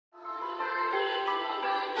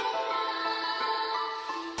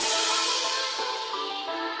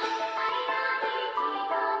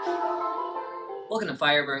Welcome to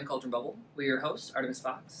Fireburn Cauldron Bubble. We're your hosts, Artemis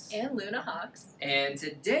Fox. And Luna Hawks. And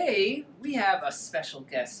today, we have a special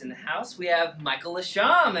guest in the house. We have Michael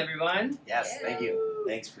Lashomb, everyone. Yes, thank you.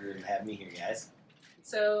 Thanks for having me here, guys.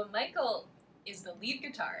 So, Michael is the lead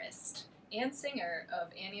guitarist and singer of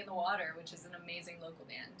Annie in the Water, which is an amazing local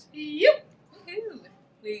band. Yep. Woohoo!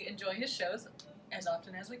 We enjoy his shows as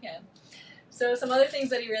often as we can. So some other things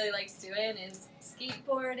that he really likes doing is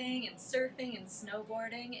skateboarding and surfing and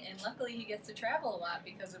snowboarding, and luckily he gets to travel a lot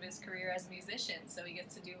because of his career as a musician, so he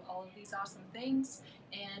gets to do all of these awesome things,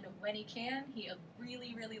 and when he can, he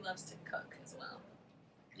really, really loves to cook as well.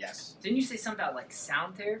 Yes. Didn't you say something about like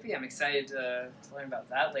sound therapy? I'm excited to learn about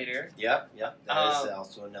that later. Yep. That is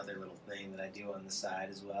also another little thing that I do on the side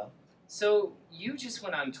as well. So you just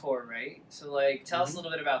went on tour, right? So like, tell us a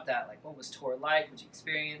little bit about that. Like, what was tour like? What did you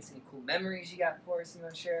experience? Any cool memories you got for us you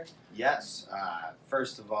want to share? Yes.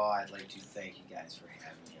 First of all, I'd like to thank you guys for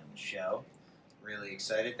having me on the show. Really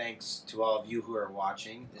excited. Thanks to all of you who are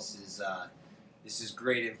watching. This is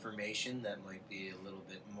great information that might be a little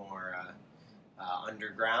bit more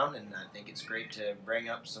underground, and I think it's great to bring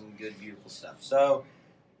up some good, beautiful stuff. So,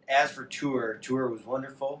 as for tour was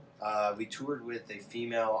wonderful. We toured with a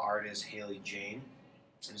female artist, Haley Jane.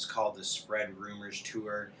 It was called the Spread Rumors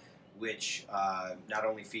Tour, which not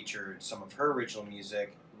only featured some of her original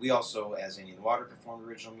music, we also, as Annie in the Water, performed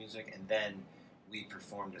original music, and then we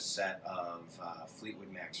performed a set of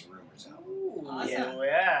Fleetwood Mac's Rumors album. Ooh, awesome.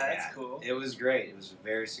 Yeah, that's cool. It was great. It was a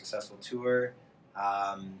very successful tour.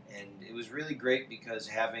 And it was really great because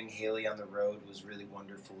having Haley on the road was really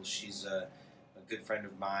wonderful. She's a good friend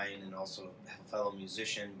of mine and also a fellow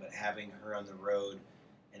musician, but having her on the road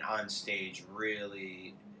and on stage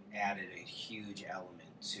really added a huge element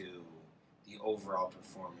to the overall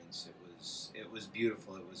performance. It was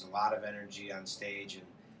beautiful. It was a lot of energy on stage, and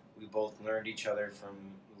we both learned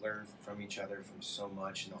from each other from so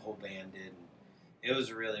much, and the whole band did. It was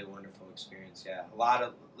a really wonderful experience. Yeah,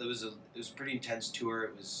 it was a pretty intense tour.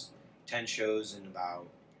 It was 10 shows in about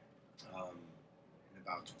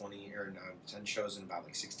 10 shows in about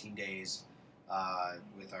like 16 days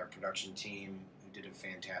with our production team, who did a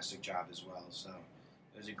fantastic job as well. So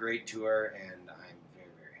it was a great tour, and I'm very,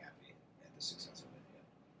 very happy at the success of it.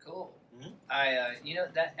 Yeah. Cool.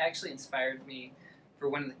 Mm-hmm. That actually inspired me for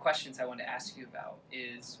one of the questions I wanted to ask you about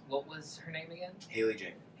is, what was her name again? Haley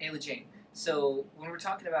Jane. Haley Jane. So when we're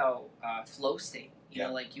talking about flow state, you Yeah.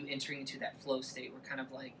 know, like you entering into that flow state where kind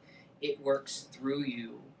of like it works through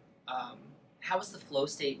you. How was the flow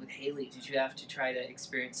state with Haley? Did you have to try to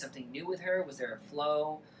experience something new with her? Was there a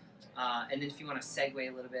flow? And then if you want to segue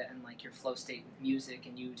a little bit and like your flow state with music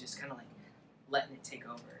and you just kind of like letting it take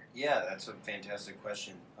over. Yeah, that's a fantastic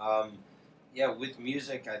question. With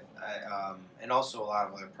music, I and also a lot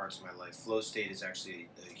of other parts of my life, flow state is actually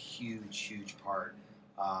a huge, huge part.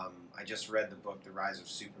 I just read the book, The Rise of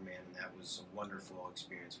Superman, and that was a wonderful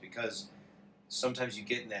experience because sometimes you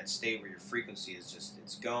get in that state where your frequency is just,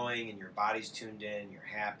 it's going and your body's tuned in, you're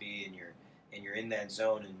happy, and you're in that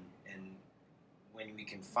zone, and when we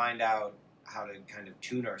can find out how to kind of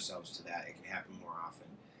tune ourselves to that, it can happen more often.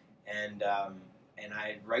 And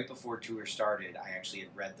I, right before tour started, I actually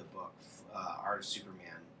had read the book, Art of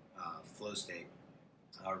Superman, Flow State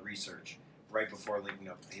Research, right before linking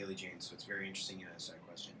up with Haley Jane, so it's very interesting you asked that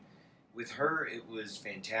question. With her, it was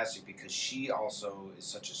fantastic because she also is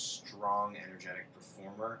such a strong, energetic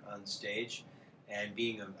performer on stage, and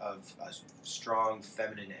being of a strong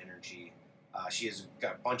feminine energy, she has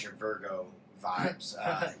got a bunch of Virgo vibes,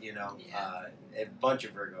 a bunch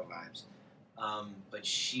of Virgo vibes. But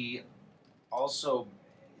she also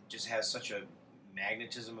just has such a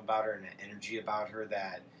magnetism about her and an energy about her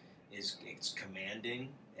that it's commanding,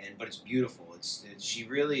 but it's beautiful. It's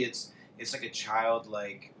like a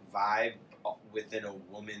childlike vibe within a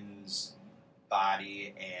woman's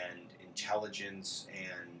body and intelligence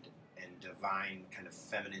and divine kind of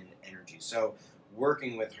feminine energy. So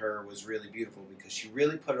working with her was really beautiful because she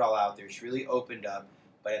really put it all out there. She really opened up,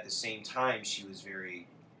 but at the same time she was very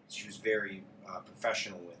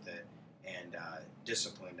professional with it and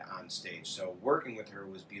disciplined on stage. So working with her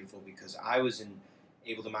was beautiful because I was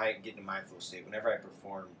able to get into my flow state whenever I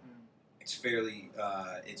perform. It's fairly,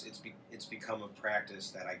 it's become a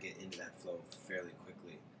practice that I get into that flow fairly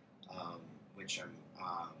quickly, which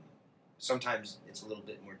sometimes it's a little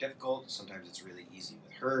bit more difficult, sometimes it's really easy.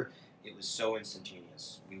 With her, it was so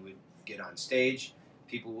instantaneous. We would get on stage,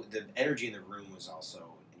 the energy in the room was also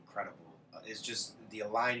incredible. It's just the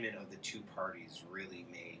alignment of the two parties really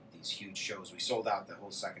made these huge shows. We sold out the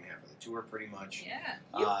whole second half of the tour pretty much.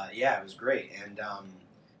 Yeah. Yeah, it was great. And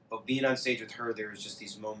but being on stage with her, there was just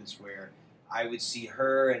these moments where I would see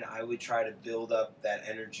her and I would try to build up that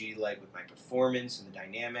energy like with my performance and the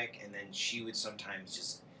dynamic, and then she would sometimes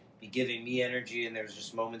just be giving me energy, and there was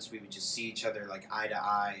just moments we would just see each other like eye to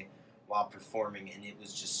eye while performing, and it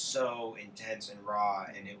was just so intense and raw,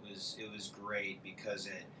 and it was great because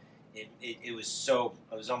it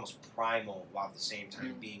was almost primal while at the same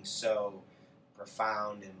time being so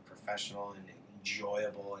profound and professional and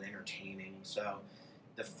enjoyable and entertaining. So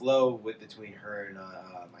the flow between her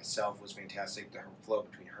and myself was fantastic. The flow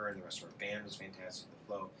between her and the rest of our band was fantastic. The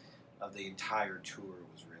flow of the entire tour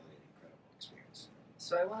was really an incredible experience.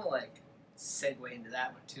 So I want to like segue into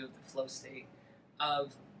that one too, of the flow state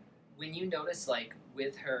of when you notice like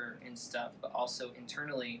with her and stuff, but also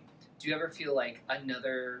internally, do you ever feel like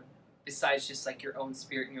another, besides just like your own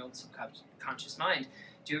spirit and your own subconscious mind,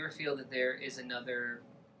 do you ever feel that there is another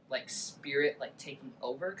like spirit like taking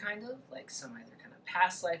over, kind of like some either kind of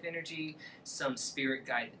past life energy, some spirit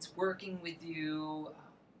guide that's working with you,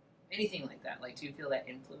 anything like that? Like, do you feel that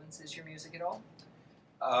influences your music at all?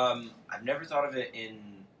 I've never thought of it in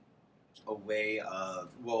a way of,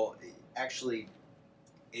 well, actually,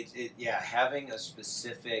 having a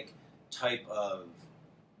specific type of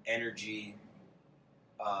energy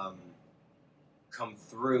come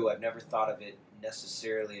through. I've never thought of it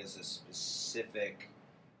necessarily as a specific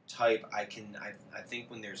type. I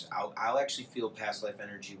think when there's I'll actually feel past life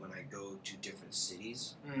energy when I go to different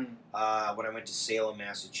cities. When I went to Salem,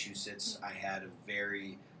 Massachusetts, I had a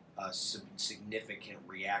very significant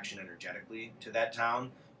reaction energetically to that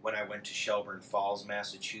town. When I went to Shelburne Falls,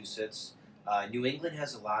 Massachusetts, New England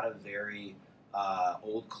has a lot of very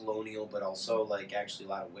old colonial, but also like actually a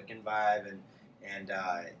lot of Wiccan vibe, and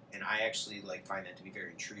I actually like find that to be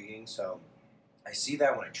very intriguing. So I see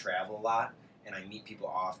that when I travel a lot and I meet people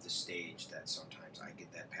off the stage, that sometimes I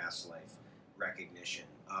get that past life recognition.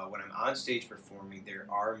 When I'm on stage performing, there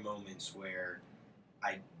are moments where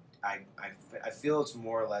I feel it's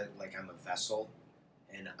more like I'm a vessel,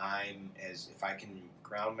 and I'm, as if I can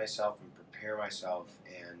ground myself and prepare myself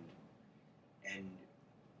and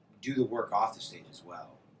do the work off the stage as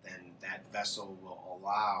well, then that vessel will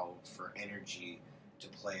allow for energy to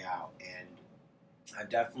play out. And I've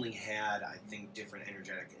definitely had, I think, different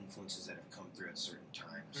energetic influences that have come through at certain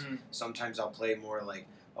times. Sometimes I'll play more like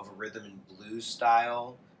of a rhythm and blues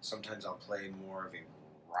style. Sometimes I'll play more of a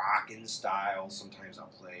rockin' style. Sometimes I'll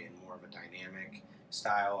play in more of a dynamic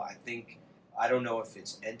style. I don't know if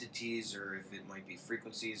it's entities or if it might be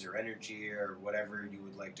frequencies or energy or whatever you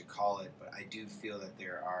would like to call it, but I do feel that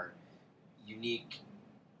there are unique,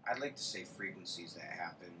 I'd like to say, frequencies that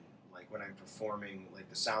happen. Like when I'm performing, like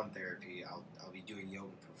the sound therapy, I'll be doing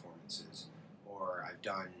yoga performances, or I've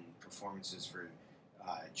done performances for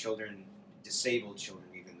children, disabled children,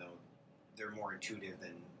 even though they're more intuitive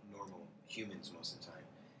than normal humans most of the time.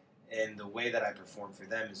 And the way that I perform for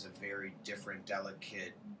them is a very different,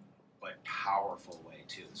 delicate, but powerful way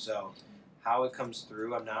too. So how it comes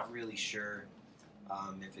through, I'm not really sure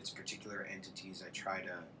if it's particular entities. I try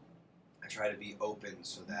to be open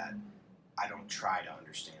so that I don't try to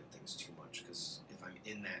understand things too much, because if I'm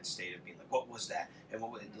in that state of being like, what was that? And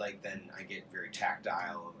what would, like, then I get very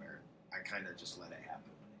tactile, where I kind of just let it happen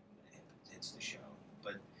when it hits the show.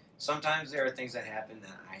 But sometimes there are things that happen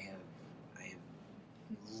that I have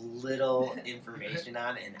little information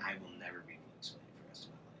on, and I will never be able to explain it for the rest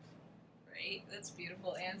of my life. Right, that's a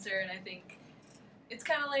beautiful answer, and I think it's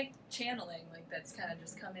kind of like channeling, like that's kind of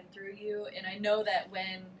just coming through you. And I know that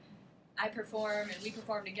when I perform and we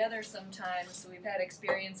perform together sometimes, so we've had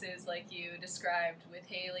experiences like you described with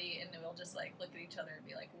Haley, and we'll just like look at each other and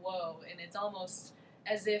be like, whoa, and it's almost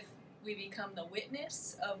as if we become the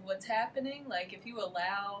witness of what's happening. Like if you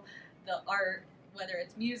allow the art, whether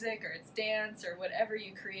it's music or it's dance or whatever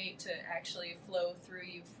you create, to actually flow through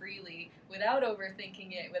you freely without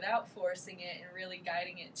overthinking it, without forcing it and really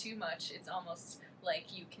guiding it too much, it's almost like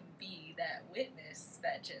you can be that witness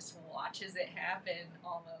that just watches it happen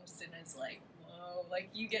almost, and is like, whoa, like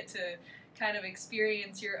you get to kind of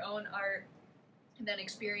experience your own art and then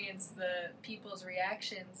experience the people's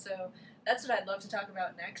reaction. So that's what I'd love to talk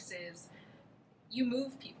about next, is you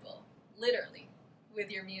move people, literally,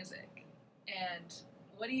 with your music. And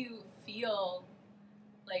what do you feel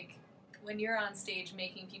like when you're on stage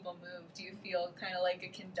making people move? Do you feel kind of like a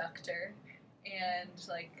conductor and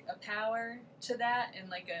like a power to that, and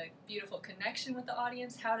like a beautiful connection with the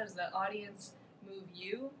audience? How does the audience move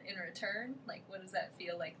you in return? Like, what does that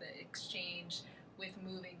feel like, the exchange with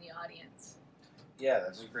moving the audience? Yeah,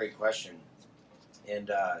 that's a great question.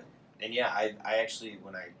 And And yeah, I actually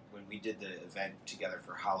when we did the event together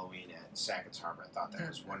for Halloween at Sackett's Harbor, I thought that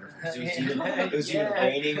was wonderful. 'Cause it was even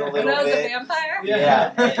raining a When little I was a bit. vampire?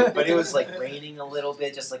 Yeah, but it was like raining a little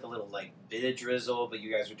bit, just like a little like bit of drizzle. But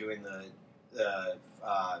you guys were doing the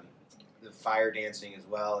fire dancing as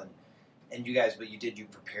well, and you guys, but you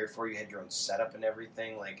prepared for it. You had your own setup and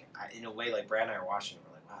everything. Like in a way, like Brad and I were watching it.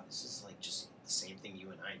 We're like, wow, this is like just the same thing you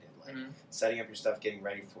and I did. Like setting up your stuff, getting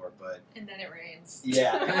ready for it. But and then it rains.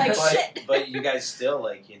 yeah, You're like, shit. but you guys still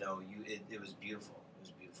like it was beautiful. It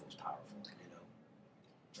was beautiful. It was powerful.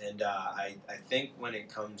 And I think when it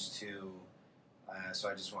comes to so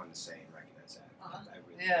I just wanted to say and recognize that. I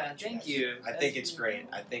really Yeah, like thank guys. you. I think it's great.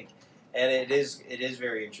 I think, and it is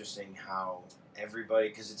very interesting how everybody,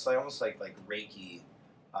 because it's like almost like Reiki.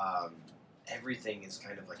 Everything is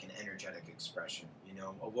kind of like an energetic expression. You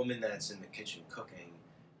know, a woman that's in the kitchen cooking,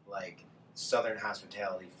 like Southern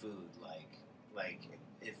hospitality food, like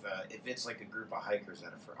if it's like a group of hikers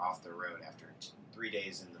that are off the road after 3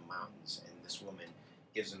 days in the mountains, and this woman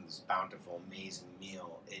gives them this bountiful, amazing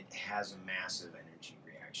meal, it has a massive energy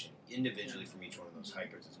reaction individually from each one of those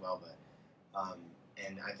hikers as well. But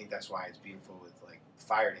and I think that's why it's beautiful with like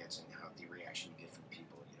fire dancing, how the reaction you get from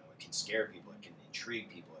people. You know, it can scare people, it can intrigue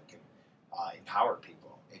people, it can empower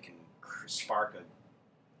people, it can spark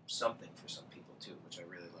something for some people too, which I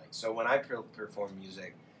really like. So when I perform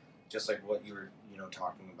music, just like what you were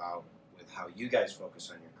talking about with how you guys focus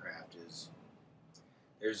on your craft, is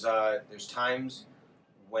there's times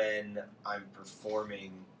when I'm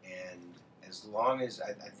performing, and as long as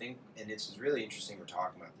I think, and it's really interesting we're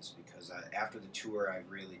talking about this because after the tour I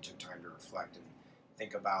really took time to reflect and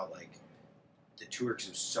think about like the tour, because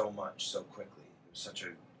it was so much so quickly. It was such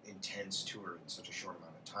an intense tour in such a short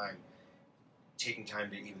amount of time. Taking time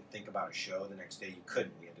to even think about a show the next day, you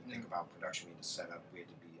couldn't. We had to think about production, we had to set up, we had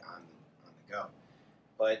to be on the go.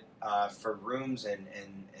 But for rooms and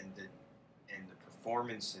the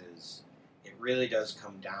performances, it really does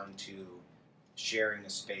come down to sharing a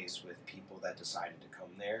space with people that decided to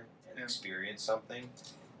come there and experience something.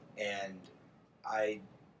 And I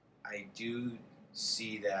do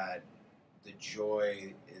see that the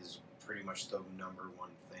joy is pretty much the number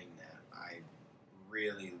one thing that I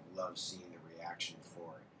really love seeing the reaction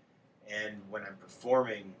for. And when I'm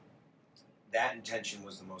performing, that intention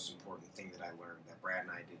was the most important thing that I learned, that Brad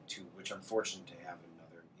and I did too, which I'm fortunate to have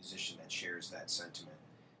another musician that shares that sentiment.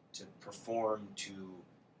 To perform, to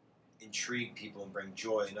intrigue people and bring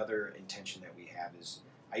joy. Another intention that we have is,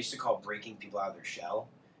 I used to call breaking people out of their shell,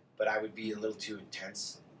 but I would be a little too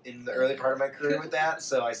intense in the early part of my career with that,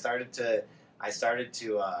 so I started to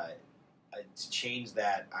change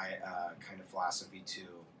that kind of philosophy to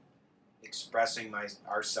expressing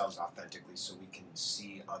ourselves authentically, so we can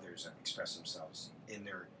see others express themselves in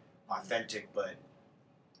their authentic, but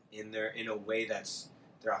in a way that's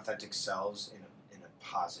their authentic selves in a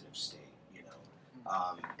positive state, you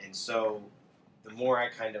know. And so the more I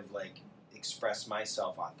kind of like express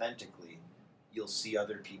myself authentically, you'll see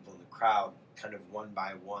other people in the crowd kind of one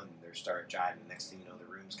by one, they start jiving. Next thing you know,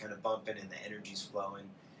 the room's kind of bumping and the energy's flowing.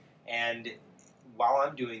 And while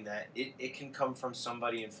I'm doing that, it can come from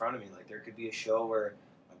somebody in front of me. Like there could be a show where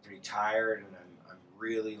I'm pretty tired and I'm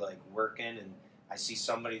really like working, and I see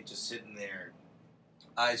somebody just sitting there,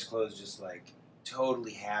 eyes closed, just like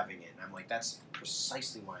totally having it. And I'm like, that's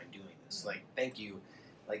precisely why I'm doing this. Like, thank you.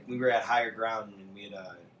 Like we were at Higher Ground, and we had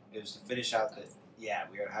it was to finish out we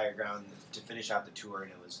were at Higher Ground to finish out the tour,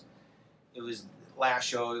 and it was last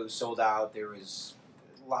show. It was sold out. There was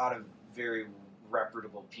a lot of very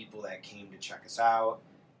reputable people that came to check us out.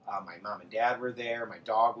 My mom and dad were there. My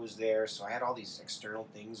dog was there. So I had all these external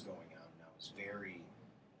things going on, and I was very,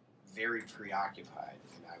 very preoccupied.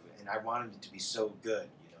 And I wanted it to be so good.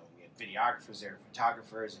 You know, we had videographers there,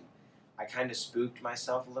 photographers, and I kind of spooked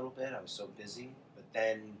myself a little bit. I was so busy. But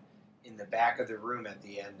then in the back of the room at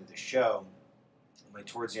the end of the show, like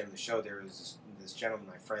towards the end of the show, there was this gentleman,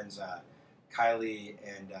 my friends, Kylie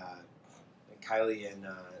and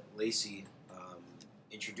Lacey,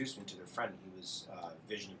 introduced me to their friend. He was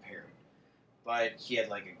vision impaired, but he had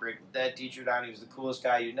like a Grateful Dead t-shirt on. He was the coolest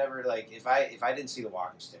guy. You'd never like if I didn't see the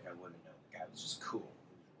walking stick, I wouldn't have known. The guy was just cool.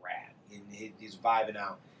 He was rad. He's vibing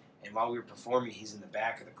out. And while we were performing, he's in the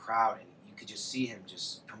back of the crowd, and you could just see him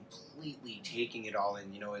just completely taking it all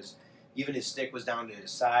in. You know, even his stick was down to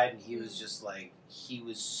his side, and he was just like, he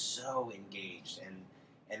was so engaged.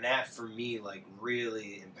 And that for me like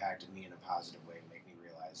really impacted me in a positive way to make me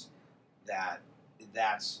realize that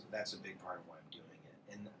that's a big part of why I'm doing it.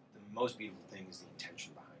 And the most beautiful thing is the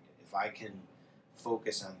intention behind it. If I can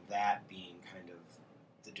focus on that being kind of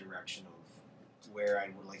the direction of where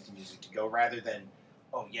I would like the music to go, rather than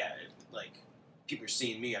oh yeah, like people are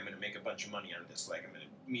seeing me, I'm gonna make a bunch of money out of this. Like I'm gonna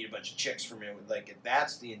meet a bunch of chicks from it. Like if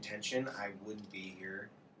that's the intention, I wouldn't be here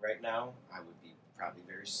right now. I would be probably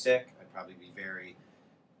very sick. I'd probably be very.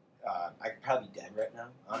 I'd probably be dead right now.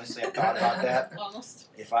 Honestly, I thought about that. Almost.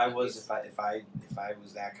 If I was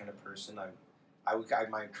that kind of person,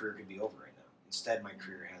 my career could be over right now. Instead, my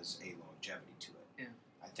career has a longevity to it. Yeah.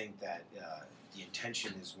 I think that the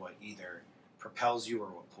intention is what either propels you or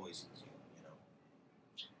what poisons you. You know.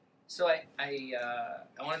 So I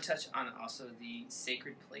want to touch on also the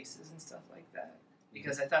sacred places and stuff like that,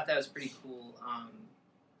 because I thought that was pretty cool.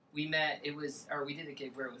 We met. We did a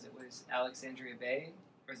gig. Where was it? Was Alexandria Bay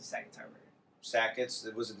or was it Sackett's Harbor? Sackett's.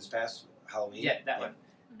 Was it this past Halloween? Yeah, that one.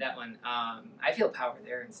 That one. I feel power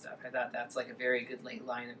there and stuff. I thought that's like a very good ley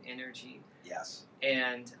line of energy. Yes.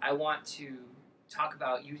 And I want to talk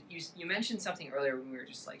about you mentioned something earlier when we were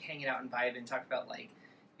just like hanging out and vibing, talk about like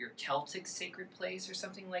your Celtic sacred place or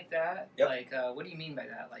something like that. Yep. Like, what do you mean by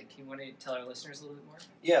that? Like, can you want to tell our listeners a little bit more?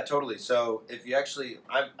 Yeah, totally. So if you actually,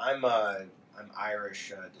 I'm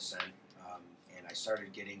Irish descent, and I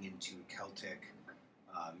started getting into Celtic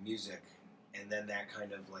music, and then that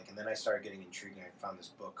kind of like, and then I started getting intrigued, and I found this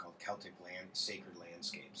book called Celtic Sacred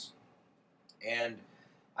Landscapes, and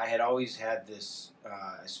I had always had this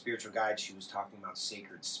a spiritual guide. She was talking about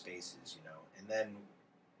sacred spaces, you know, and then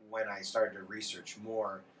when I started to research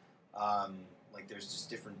more, like there's just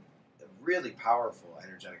different, really powerful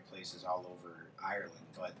energetic places all over Ireland,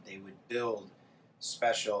 but they would build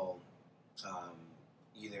special,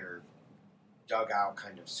 either dug out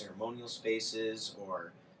kind of ceremonial spaces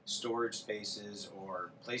or storage spaces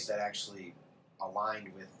or place that actually aligned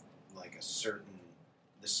with like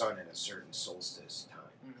the sun at a certain solstice time.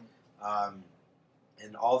 Mm-hmm.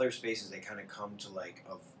 And all their spaces, they kind of come to like,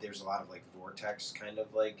 there's a lot of like vortex kind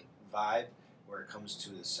of like vibe where it comes to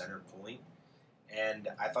the center point. And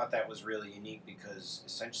I thought that was really unique because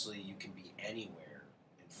essentially you can be anywhere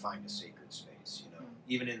and find a sacred space, you know.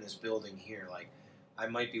 Even in this building here, like I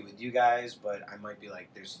might be with you guys, but I might be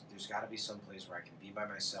like, there's got to be some place where I can be by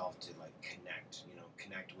myself to like connect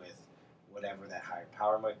with whatever that higher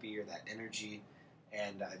power might be or that energy.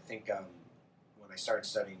 And I think when I started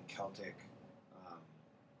studying Celtic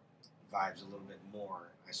vibes a little bit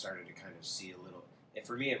more, I started to kind of see a little, and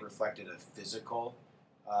for me it reflected a physical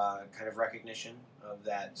kind of recognition of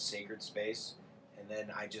that sacred space. And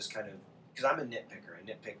then I just kind of, because I'm a nitpicker, I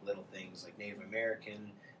nitpick little things like Native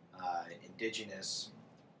American, indigenous,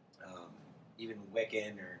 even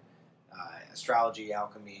Wiccan or astrology,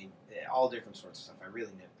 alchemy, all different sorts of stuff. I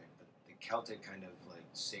really nitpick, but the Celtic kind of like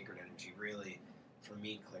sacred energy really, for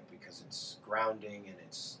me, clicked because it's grounding and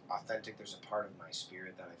it's authentic. There's a part of my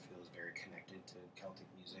spirit that I feel is very connected to Celtic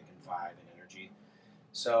music and vibe and energy.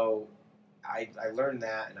 So I learned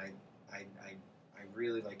that, and I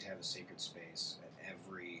really like to have a sacred space at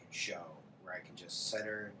every show where I can just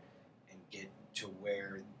center and get to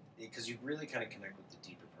where, because you really kind of connect with the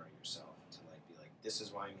deeper part of yourself to like be like, this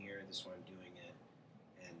is why I'm here, this is why I'm doing it,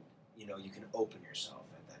 and you know, you can open yourself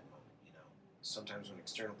at that moment. You know, sometimes when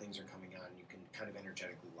external things are coming on, you can kind of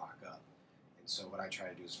energetically lock up, and so what I try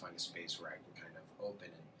to do is find a space where I can kind of open.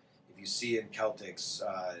 And if you see in Celtic's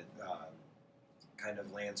kind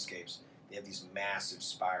of landscapes, they have these massive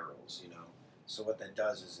spirals, you know. So what that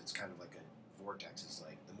does is it's kind of like a vortex. It's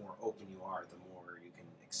like the more open you are, the more you can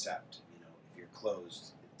accept. You know, if you're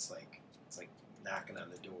closed, it's like knocking on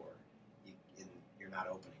the door, and you're not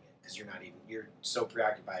opening it because you're so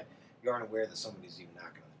preoccupied, you aren't aware that somebody's even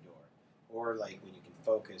knocking on the door. Or like when you can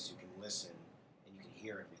focus, you can listen, and you can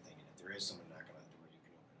hear everything. And if there is someone knocking on the door, you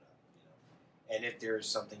can open it up. You know, and if there's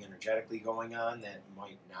something energetically going on that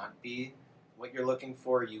might not be what you're looking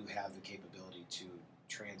for, you have the capability to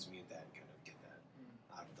transmute that and kind of get that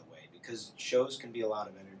out of the way. Because shows can be a lot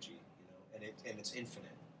of energy, you know, and it's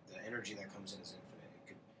infinite. The energy that comes in is infinite.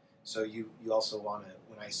 So you also want to,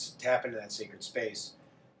 when I tap into that sacred space,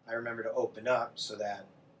 I remember to open up so that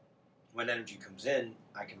when energy comes in,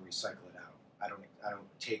 I can recycle it out. I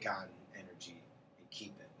don't take on energy and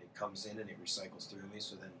keep it. It comes in and it recycles through me.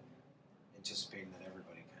 So then, anticipating that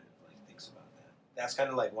everybody kind of like thinks about that. That's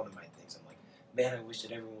kind of like one of my things. I'm like, man, I wish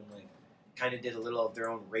that everyone like kind of did a little of their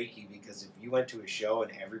own Reiki, because if you went to a show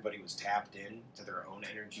and everybody was tapped in to their own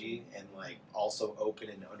energy and like also open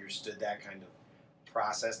and understood that kind of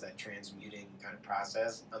process, that transmuting kind of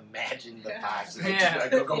process, imagine the vibes. Yeah.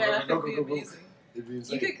 Go.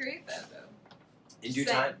 You could create that though. In due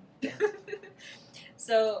time. Yeah.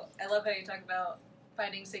 So I love how you talk about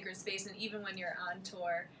finding sacred space, and even when you're on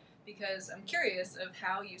tour, because I'm curious of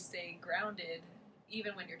how you stay grounded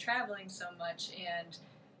even when you're traveling so much. And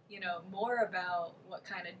more about what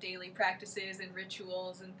kind of daily practices and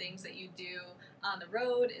rituals and things that you do on the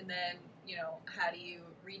road, and then, how do you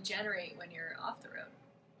regenerate when you're off the road?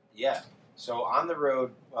 Yeah. So on the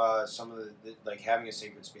road, some of the like having a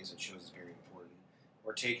sacred space at shows is very important.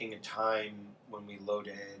 Or taking a time when we load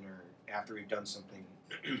in or after we've done something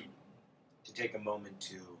to take a moment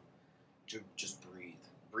to just breathe.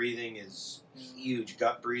 Breathing is huge.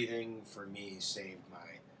 Gut breathing for me saved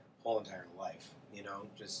my whole entire life.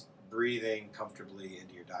 Just breathing comfortably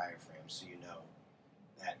into your diaphragm so you know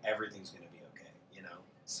that everything's going to be okay.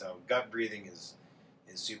 So gut breathing is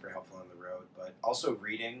super helpful on the road, but also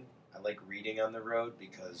reading. I like reading on the road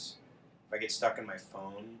because if I get stuck in my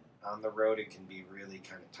phone on the road, it can be really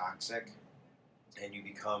kind of toxic, and you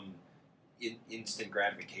become instant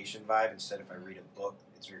gratification vibe instead. If I read a book,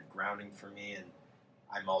 it's very grounding for me, and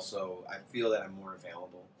I feel that I'm more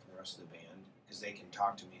available for the rest of the band because they can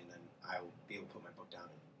talk to me, and then I'll be able to put my book down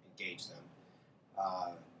and engage them.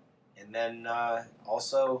 And then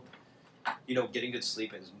also, getting good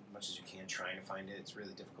sleep as much as you can, trying to find it. It's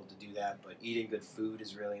really difficult to do that, but eating good food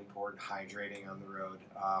is really important. Hydrating on the road.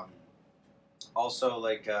 Also,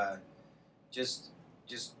 like just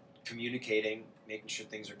communicating, making sure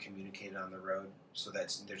things are communicated on the road so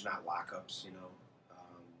that there's not lockups. And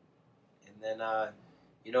then a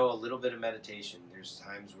little bit of meditation. There's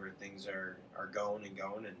times where things are going and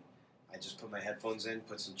going, and I just put my headphones in,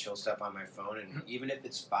 put some chill stuff on my phone, and even if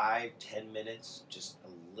it's 5-10 minutes, just a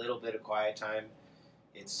little bit of quiet time,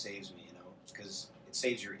 it saves me, because it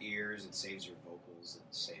saves your ears, it saves your vocals,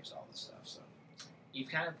 it saves all this stuff. So you've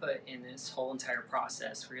kind of put in this whole entire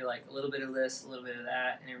process where you're like a little bit of this, a little bit of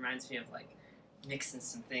that, and it reminds me of like mixing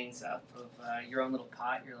some things up of your own little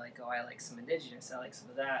pot. You're like, oh, I like some indigenous, I like some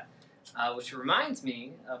of that, which reminds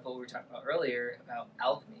me of what we were talking about earlier about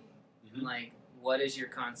alchemy. Mm-hmm. Like, what is your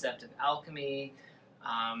concept of alchemy?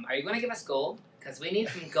 Are you going to give us gold? Because we need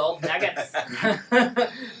some gold nuggets.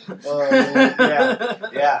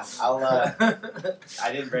 Yeah.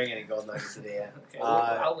 I didn't bring any gold nuggets today yet. Okay,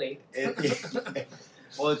 I'll wait.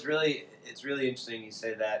 Well, it's really interesting you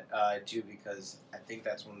say that too, because I think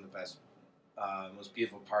that's one of the best, most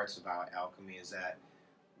beautiful parts about alchemy is that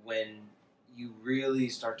when you really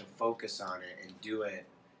start to focus on it and do it,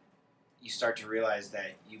 you start to realize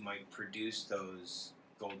that you might produce those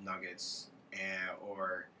gold nuggets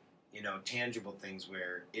or tangible things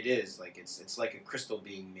where it is like it's like a crystal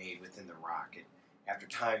being made within the rock. After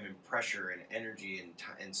time and pressure and energy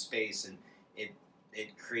and space, and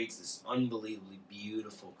it creates this unbelievably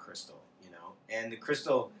beautiful crystal, And the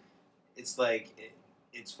crystal, it's like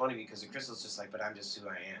it's funny because the crystal's just like, but I'm just who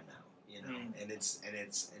I am now, And it's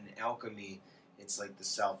in alchemy, it's like the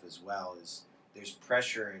self as well. There's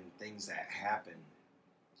pressure and things that happen.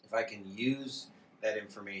 If I can use that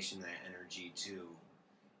information, that energy to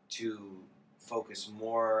focus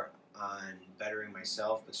more on bettering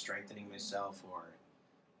myself, but strengthening myself, or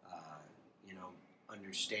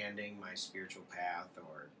understanding my spiritual path,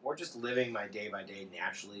 or just living my day by day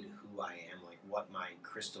naturally to who I am, like what my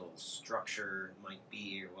crystal structure might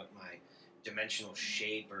be, or what my dimensional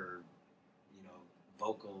shape or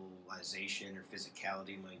vocalization or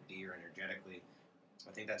physicality might be, or energetically.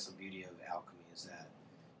 I think that's the beauty of alchemy, is that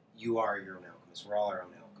you are your own alchemist. We're all our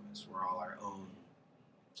own alchemists. We're all our own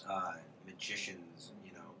magicians,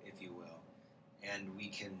 if you will, and we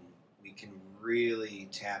can really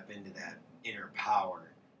tap into that inner power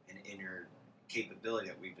and inner capability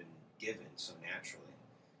that we've been given so naturally.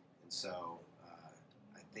 And so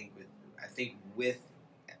I think with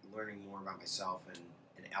learning more about myself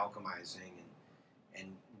and alchemizing and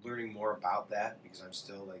learning more about that, because I'm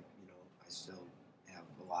still I still have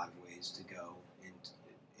a lot of ways to go into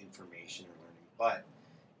information or learning. But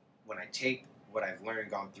when I take what I've learned and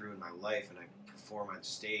gone through in my life and I perform on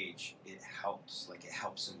stage, it helps. It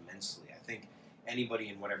helps immensely. I think anybody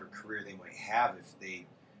in whatever career they might have, if they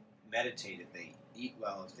meditate, if they eat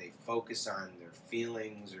well, if they focus on their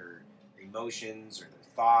feelings or emotions or their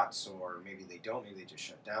thoughts, or maybe they don't, maybe they just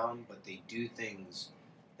shut down, but they do things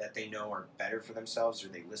that they know are better for themselves, or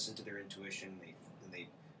they listen to their intuition, and they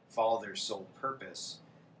follow their soul purpose,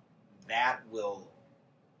 that will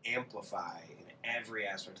amplify in every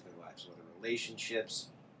aspect of their lives, whether relationships,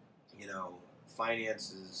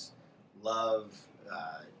 finances, love,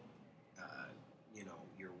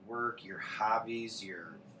 your work, your hobbies,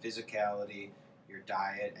 your physicality, your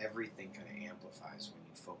diet, everything kind of amplifies when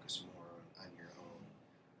you focus more on your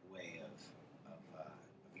own way of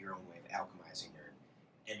your own way of alchemizing your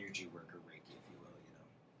energy work, or Reiki, if you will,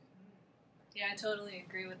 Yeah, I totally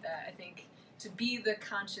agree with that. I think to be the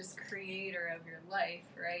conscious creator of your life,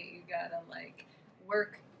 right, you gotta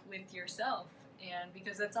work with yourself And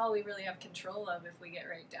because that's all we really have control of, if we get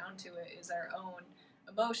right down to it, is our own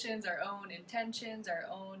emotions, our own intentions, our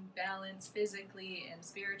own balance physically and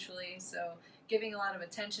spiritually. So giving a lot of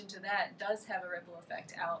attention to that does have a ripple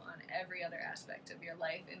effect out on every other aspect of your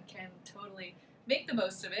life, and can totally make the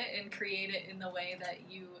most of it and create it in the way that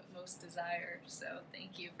you most desire. So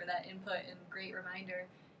thank you for that input and great reminder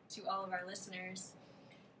to all of our listeners.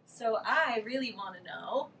 So I really want to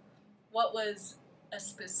know, what was a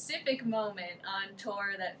specific moment on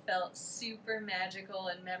tour that felt super magical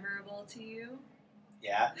and memorable to you?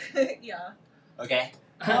 Yeah. Yeah. Okay.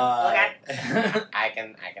 Okay. I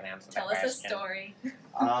can answer Tell that us question. a story.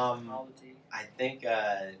 All the tea. I think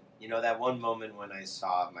that one moment when I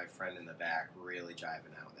saw my friend in the back really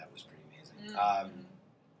jiving out, that was pretty amazing. Mm-hmm.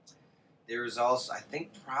 There was also, I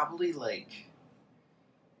think, probably like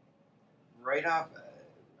right off.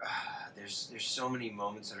 There's so many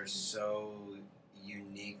moments that are so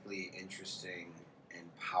uniquely interesting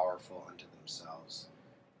and powerful unto themselves.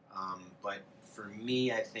 But for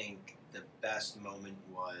me, I think the best moment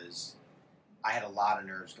was, I had a lot of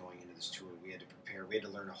nerves going into this tour. We had to prepare. We had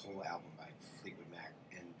to learn a whole album by Fleetwood Mac,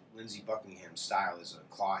 and Lindsey Buckingham's style is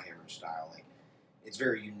a clawhammer style. Like, it's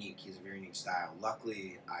very unique. He has a very unique style.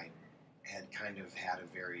 Luckily, I had kind of had a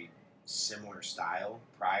very similar style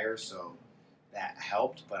prior, so that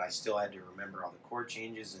helped. But I still had to remember all the chord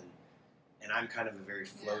changes, and I'm kind of a very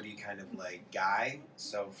floaty kind of like guy.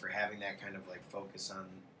 So for having that kind of like focus on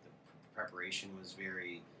the preparation was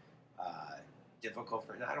very difficult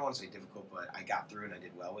for, I don't want to say difficult, but I got through and I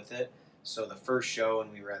did well with it. So the first show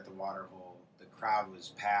when we were at the Waterhole, the crowd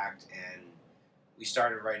was packed, and we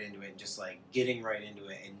started right into it, and just like getting right into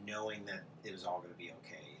it and knowing that it was all going to be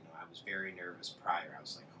okay. You know, I was very nervous prior. I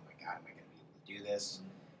was like, oh my God, am I going to be able to do this?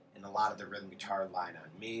 And a lot of the rhythm guitar lied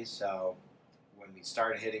on me. So when we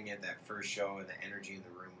started hitting it that first show, and the energy in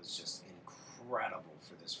the room was just incredible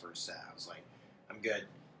for this first set, I was like, I'm good.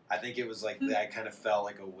 I think it was like that. I kind of felt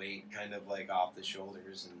like a weight kind of like off the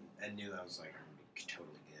shoulders, and knew I was like, I'm going to be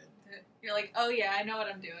totally good. You're like, oh yeah, I know what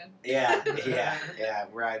I'm doing. Yeah.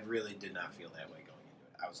 Where I really did not feel that way going into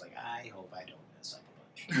it. I was like, I hope I don't mess up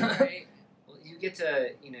a bunch. Right. Well, you get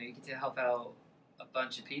to help out a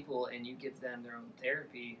bunch of people, and you give them their own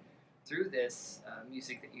therapy through this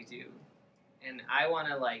music that you do. And I want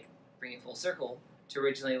to like bring it full circle to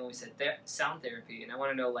originally when we said sound therapy, and I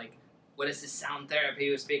want to know, like, what is this sound therapy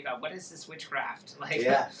you speak of? What is this witchcraft? Like,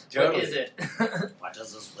 Yeah, totally. What is it? What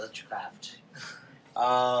is this witchcraft?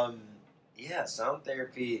 Sound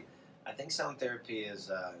therapy. I think sound therapy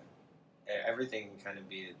is everything can kind of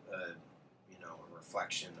be a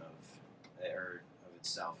reflection of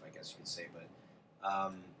itself, I guess you could say. But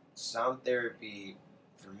sound therapy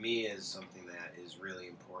for me is something that is really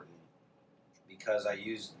important, because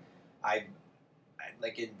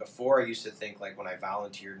before I used to think, like, when I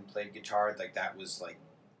volunteered and played guitar, like that was like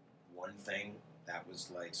one thing, that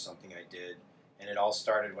was like something I did. And it all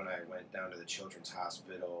started when I went down to the Children's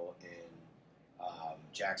Hospital in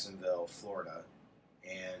Jacksonville, Florida,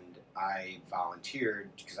 and I volunteered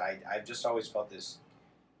because I've just always felt this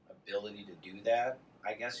ability to do that,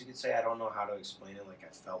 I guess you could say. I don't know how to explain it. Like,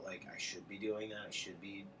 I felt like I should be doing that. I should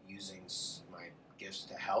be using my gifts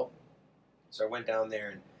to help. So I went down there,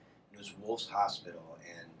 and it was Wolf's Hospital,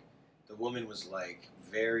 and the woman was like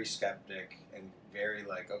very skeptic and very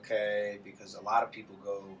like, okay, because a lot of people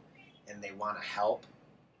go and they want to help,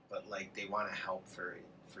 but like they want to help for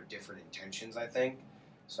different intentions, I think.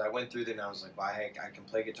 So I went through there, and I was like, well, heck, I can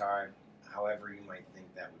play guitar however you might think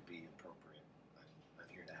that would be appropriate. I'm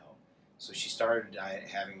here to help. So she started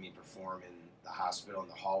having me perform in the hospital in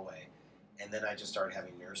the hallway. And then I just started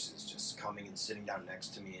having nurses just coming and sitting down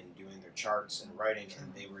next to me and doing their charts and writing,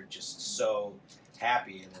 and they were just so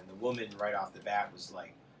happy. And then the woman right off the bat was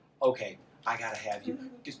like, okay, I gotta have you,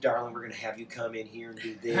 because darling, we're gonna have you come in here and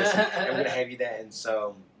do this, and we're gonna have you that. And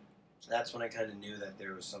so that's when I kind of knew that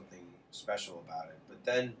there was something special about it. But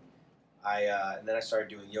then I started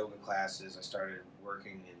doing yoga classes. I started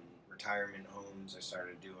working in retirement homes. I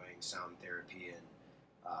started doing sound therapy and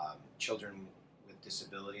children with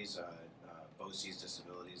disabilities, BOCES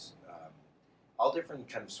disabilities, all different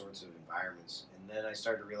kind of sorts of environments. And then I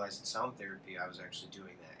started to realize that sound therapy, I was actually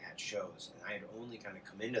doing that at shows. And I had only kind of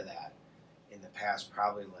come into that in the past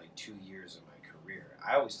probably like 2 years of my career.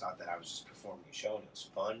 I always thought that I was just performing a show and it was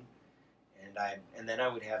fun. And then I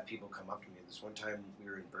would have people come up to me. This one time we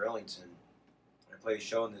were in Burlington, I played a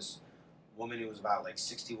show, and this woman who was about like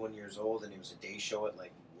 61 years old, and it was a day show at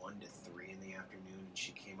like 1 to 3 in the afternoon, and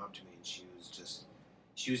she came up to me, and she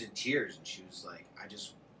was in tears, and she was like,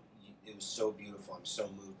 it was so beautiful, I'm so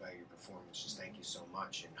moved by your performance, just thank you so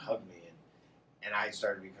much, and hugged me, and I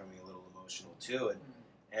started becoming a little emotional emotional too,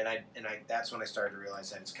 and I that's when I started to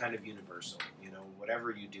realize that it's kind of universal. You know,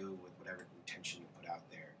 whatever you do with whatever intention you put out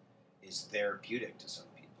there is therapeutic to some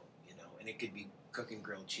people. You know, and it could be cooking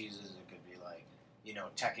grilled cheeses. It could be like, you know,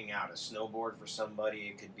 teching out a snowboard for somebody.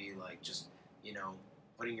 It could be like just, you know,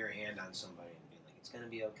 putting your hand on somebody and being like, it's gonna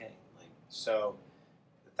be okay. Like, so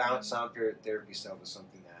the sound therapy stuff is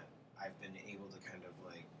something that I've been able to kind of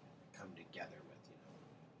like come together with, you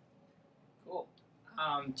know. Cool.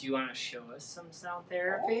 Do you want to show us some sound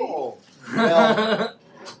therapy? Oh, well,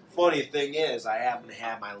 funny thing is, I happen to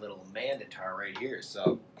have my little manditar right here,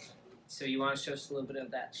 so. So you want to show us a little bit of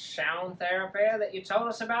that sound therapy that you told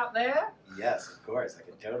us about there? Yes, of course, I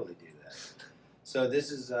can totally do that. So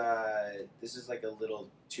this is like a little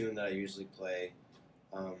tune that I usually play,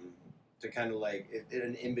 to kind of like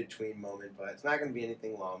an in between moment, but it's not going to be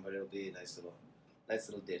anything long, but it'll be a nice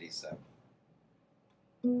little ditty. So.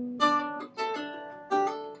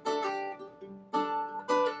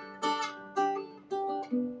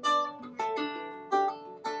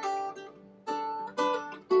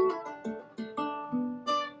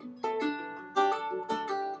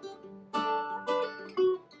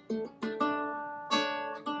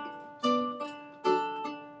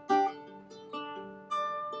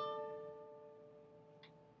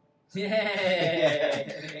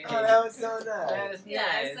 Yay! Oh, that was so nice. That was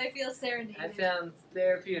Yes, nice. I feel serenaded. That sounds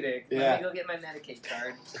therapeutic. Yeah. Let me go get my Medicaid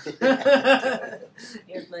card.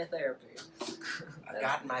 Here's my therapy. I've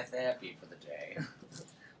gotten my therapy for the day.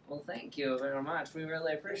 Well, thank you very much. We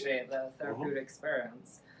really appreciate the therapeutic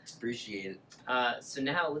experience. Appreciate it. So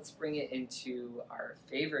now let's bring it into our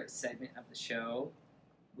favorite segment of the show,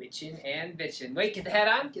 Witchin' and Bitchin'. Wait, get the hat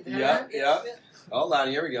on? Get the hat on? Yeah. Hold on,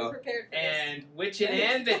 here we Be go. prepared for And Witchin'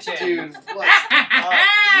 and Bitchin'. Dude, what?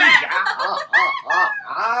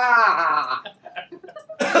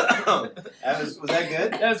 Was that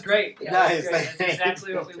good? That was great. Yeah, Nice. that was great. That's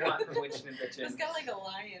exactly what we want from Witchin' and this. It's Bitchin'. got like a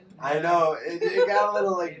lion. I know. It got a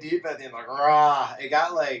little like deep at the end, like raw. It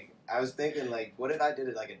got like, I was thinking like, what if I did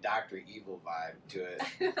it like a Dr. Evil vibe to it?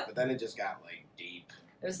 But then it just got like deep.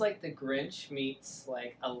 It was like the Grinch meets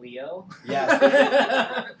like a Leo. Yes.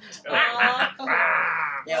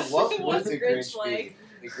 Yeah, what was What's the Grinch Grinch like?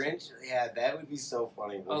 be? The Grinch, yeah, that would be so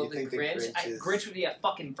funny. What Oh, do you the think Grinch? the Grinch is? Grinch would be a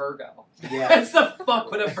fucking Virgo. Yeah. That's the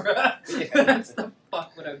fuck what a Virgo. Yeah. That's the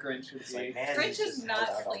fuck what a Grinch would It's be. like, man, Grinch he's is just not held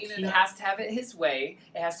out all- clean He enough. has to have it his way.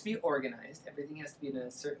 It has to be organized. Everything has to be in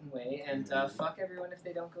a certain way. And Mhm. fuck everyone if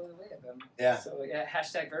they don't go the way of him. Yeah. So yeah,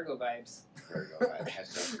 hashtag Virgo vibes. Virgo vibe.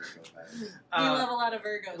 Hashtag Virgo vibe. We love a lot of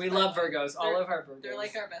Virgos. We by love the way. Virgos. All of our Virgos. They're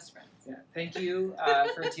like our best friends. Yeah. Thank you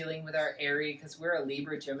for dealing with our airy, because we're a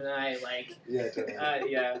Libra Gemini, like, Yeah,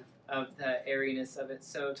 totally. yeah, of the airiness of it.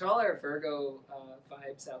 So to all our Virgo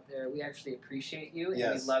vibes out there, we actually appreciate you and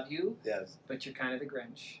Yes. we love you, Yes. but you're kind of the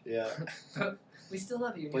Grinch. Yeah. But we still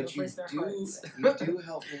love you. And But you you have a place in our hearts. do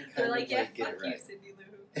help me kind They're of like, yeah, get fuck it you, right. Cindy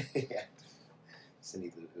Lou Who. Yeah.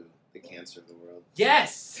 Cindy Lou Who, the cancer of the world.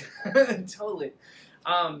 Yes, totally.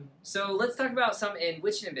 So let's talk about some in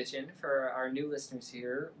Witchin' and Bitchin' for our new listeners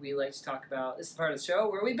here. We like to talk about, this is part of the show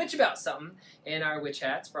where we bitch about something in our witch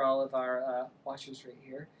hats for all of our watchers right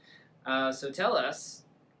here. So tell us,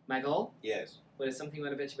 Michael, Yes. what is something you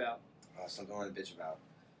want to bitch about? Something I want to bitch about.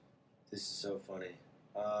 This is so funny.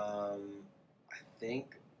 I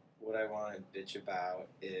think what I want to bitch about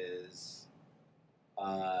is,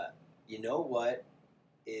 you know what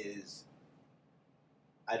is,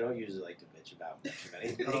 I don't usually like to bitch about much of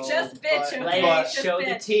anything. Oh, Just bitch, but- okay? Lay but it, Just show the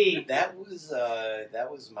bitch. tea. that was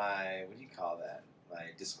my, what do you call that? My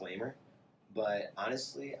disclaimer. But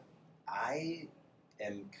honestly, I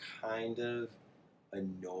am kind of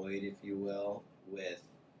annoyed, if you will, with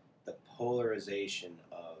the polarization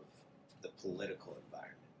of the political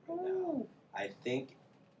environment right now. I think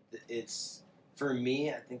it's, for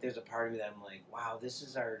me, I think there's a part of me that I'm like, wow, this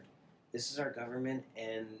is our government,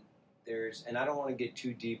 and and I don't want to get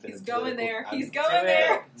too deep into He's going political- there. I'm He's going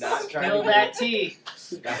there. Not trying Spill to that get tea.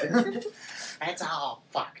 It's all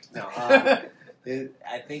fucked. No,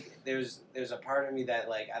 I think there's a part of me that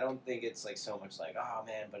like I don't think it's like so much like oh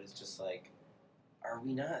man, but it's just like, are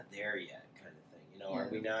we not there yet, kind of thing. You know, are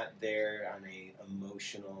we not there on a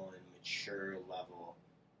emotional and mature level?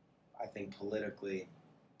 I think politically,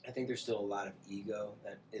 I think there's still a lot of ego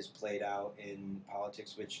that is played out in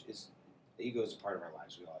politics, which is ego is a part of our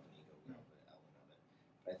lives. We all have an ego. We all have an element of it.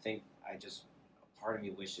 But I think a part of me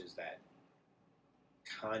wishes that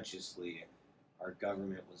consciously our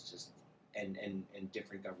government was just and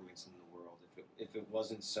different governments in the world, if it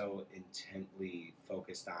wasn't so intently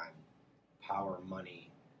focused on power, money,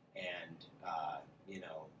 and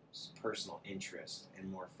personal interest, and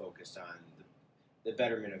more focused on the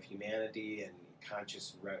betterment of humanity and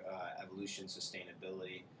conscious evolution,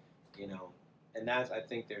 sustainability, you know. And that, I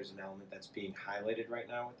think there's an element that's being highlighted right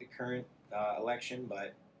now with the current election,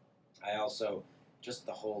 but I also, just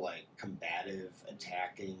the whole, like, combative,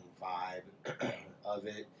 attacking vibe of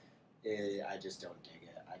it, I just don't dig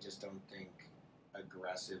it. I just don't think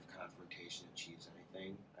aggressive confrontation achieves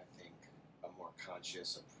anything. I think a more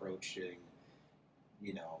conscious approaching,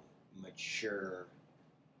 you know, mature,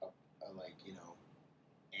 like, you know,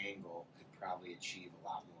 angle could probably achieve a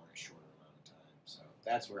lot more in a shorter amount of time. So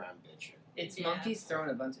that's where I'm bitching. It's monkeys throwing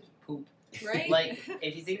a bunch of poop. Right? Like,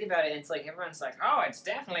 if you think about it, it's like everyone's like, oh, it's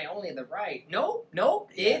definitely only the right. Nope,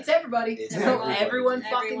 Yeah. it's everybody. It's everybody. Everyone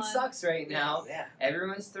fucking Everyone. sucks right now. Yeah.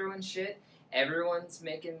 Everyone's throwing shit. Everyone's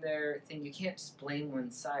making their thing. You can't just blame one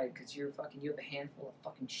side because you have a handful of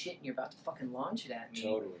fucking shit and you're about to fucking launch it at me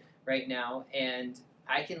Totally. right now. And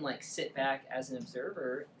I can, like, sit back as an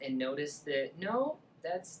observer and notice that, no,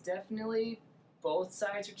 that's definitely both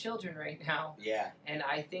sides are children right now. Yeah. And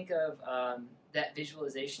I think of that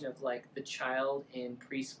visualization of, like, the child in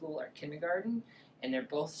preschool or kindergarten, and they're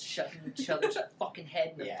both shoving each other's fucking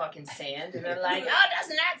head in the fucking sand, and they're like, oh,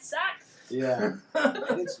 doesn't that suck? Yeah.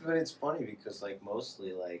 But it's funny because, like,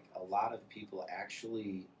 mostly, like, a lot of people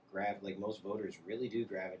actually most voters really do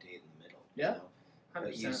gravitate in the middle. Yeah. You know?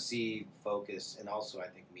 But you 100%. see focus, and also I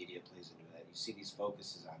think media plays into that. You see these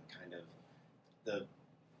focuses on kind of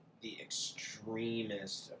the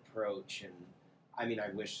extremist approach, and I mean, I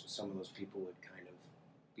wish some of those people would kind of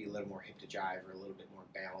be a little more hip to jive or a little bit more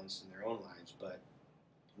balanced in their own lives, but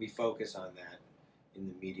we focus on that in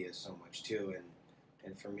the media so much too,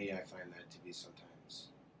 and for me, I find that to be sometimes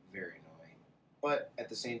very annoying. But at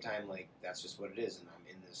the same time, like, that's just what it is, and I'm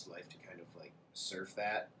in this life to kind of, like, surf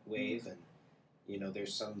that wave, and, you know,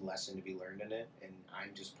 there's some lesson to be learned in it, and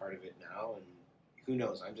I'm just part of it now, and who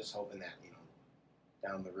knows, I'm just hoping that, you know,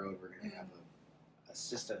 down the road we're going to have a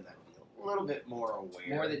system that will be a little bit more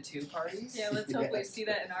aware. More than two parties? Yeah, let's hope we see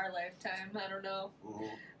that in our lifetime. I don't know. Mhm.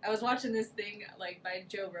 I was watching this thing, like, by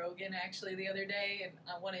Joe Rogan, actually, the other day, and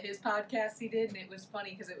on one of his podcasts he did, and it was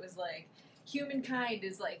funny because it was like, humankind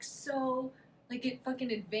is, like, so, like, it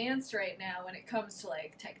fucking advanced right now when it comes to,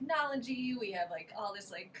 like, technology. We have, like, all this,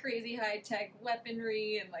 like, crazy high-tech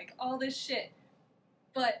weaponry and, like, all this shit.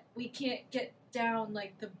 But we can't get down,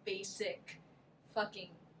 like, the basic fucking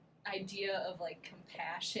idea of, like,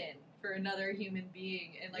 compassion for another human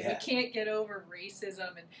being, and, like, Yeah. we can't get over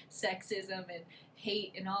racism and sexism and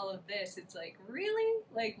hate and all of this. It's like, really?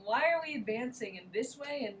 Like, why are we advancing in this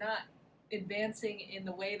way and not advancing in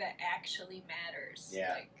the way that actually matters?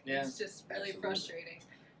 Yeah. Like, Yeah. it's just really Absolutely. frustrating,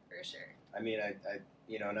 for sure. I mean, I,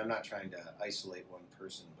 you know, and I'm not trying to isolate one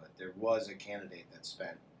person, but there was a candidate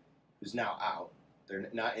who's now out. They're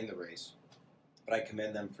not in the race, but I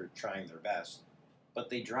commend them for trying their best. But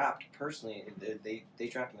they dropped, personally, they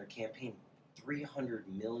dropped in their campaign $300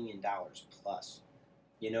 million plus,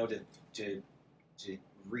 you know, to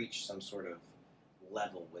reach some sort of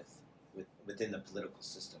level within the political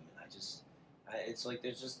system. And it's like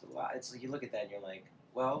there's just a lot. It's like you look at that and you're like,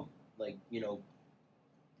 well, like, you know,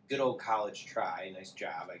 good old college try, nice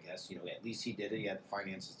job, I guess. You know, at least he did it. He had the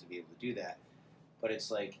finances to be able to do that. But it's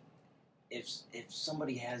like, if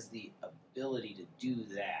somebody has the ability to do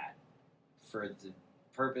that for the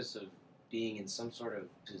purpose of being in some sort of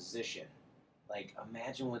position, like,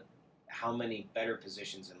 imagine how many better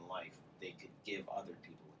positions in life they could give other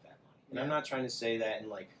people with that money. And I'm not trying to say that and,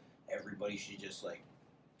 like, everybody should just, like,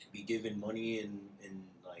 be given money and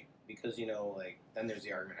like, because, you know, like, then there's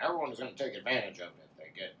the argument, everyone's going to take advantage of it if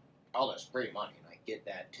they get all this free money, and I get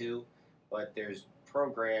that too, but there's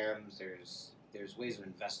programs, there's ways of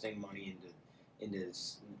investing money into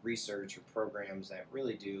research or programs that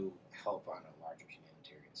really do help on a larger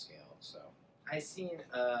humanitarian scale. So I seen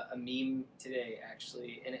a meme today,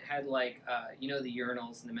 actually, and it had, like, you know, the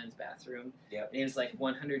urinals in the men's bathroom? Yep. And it was, like,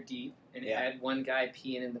 100 deep, and it Yeah. had one guy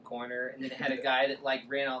peeing in the corner, and then it had a guy that, like,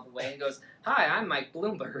 ran all the way and goes, hi, I'm Mike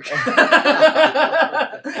Bloomberg.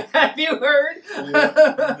 Have you heard?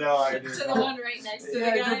 No, I To the one right next to the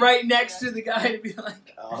Yeah, guy. right next to the guy to be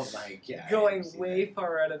like, Oh my god. going way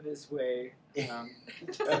far out of his way to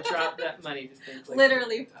drop that money to think, like,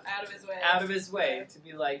 Literally out of his way. out of his way to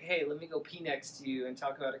be like, hey, let me go pee next to you and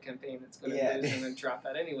talk about a campaign that's going to Yeah. lose and then drop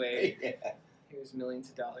that anyway. Yeah. Here's millions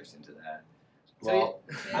of dollars into that. Well,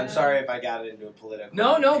 Yeah. I'm sorry if I got it into a political.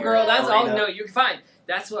 No, girl, that's all. arena. No, you're fine.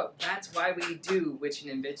 That's why we do witching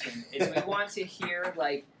and bitching. Is we want to hear,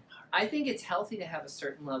 like, I think it's healthy to have a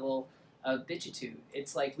certain level of bitchitude.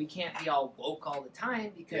 It's like we can't be all woke all the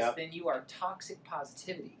time because then you are toxic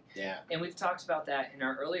positivity. Yeah. And we've talked about that in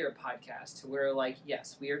our earlier podcast, to where like,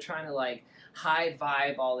 yes, we are trying to like high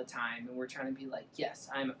vibe all the time, and we're trying to be like, yes,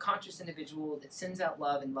 I'm a conscious individual that sends out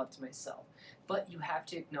love and love to myself. But you have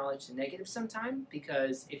to acknowledge the negative sometime,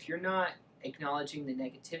 because if you're not acknowledging the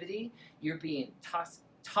negativity, you're being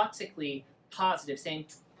toxically positive, saying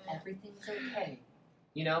everything's okay.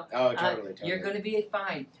 You know, Totally. You're going to be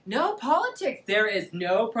fine. No politics. There is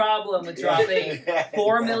no problem with dropping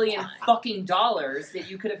 $4 million fucking dollars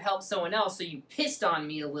that you could have helped someone else. So you pissed on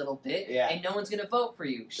me a little bit, and no one's going to vote for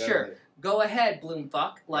you. Totally. Sure, go ahead,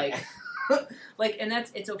 Bloomfuck. Like, and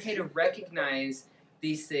it's okay to recognize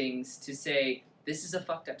these things, to say this is a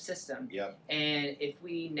fucked up system. Yep. And if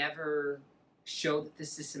we never show that the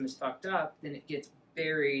system is fucked up, then it gets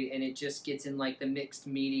buried, and it just gets in like the mixed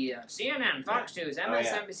media. CNN, Fox News,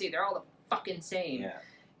 MSNBC, they're all the fucking same. Yeah.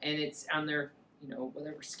 And it's on their,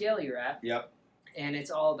 whatever scale you're at. Yep. And it's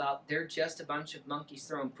all about, they're just a bunch of monkeys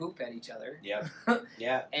throwing poop at each other. Yep.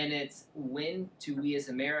 Yeah. And it's when do we as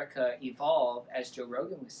America evolve, as Joe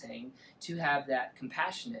Rogan was saying, to have that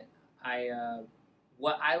compassionate.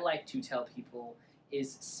 What I like to tell people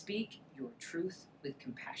is speak your truth with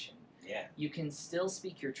compassion. Yeah. You can still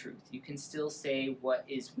speak your truth. You can still say what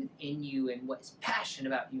is within you and what is passionate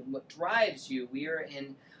about you and what drives you. We are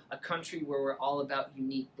in a country where we're all about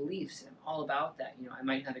unique beliefs, and I'm all about that. I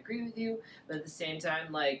might not agree with you, but at the same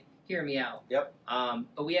time, like, hear me out. Yep.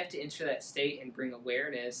 But we have to enter that state and bring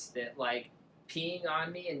awareness that, like, peeing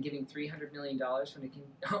on me and giving $300 million when it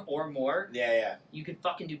can, or more. Yeah. You could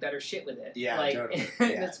fucking do better shit with it. Yeah, like, totally.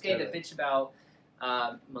 It's okay to bitch about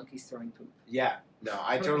monkeys throwing poop. Yeah. No,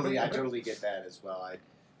 I totally get that as well.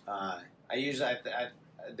 I usually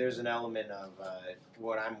there's an element of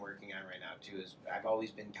what I'm working on right now too. Is I've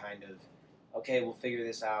always been kind of, okay, we'll figure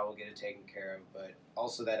this out, we'll get it taken care of. But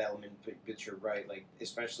also that element, but you're right. Like,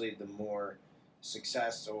 especially the more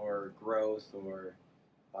success or growth or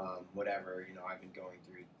whatever I've been going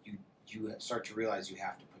through, you start to realize you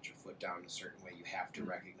have to put your foot down a certain way. You have to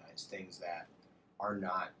recognize things that are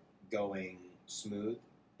not going smooth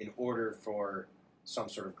in order for some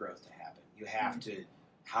sort of growth to happen. You have to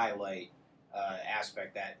highlight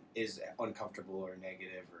aspect that is uncomfortable or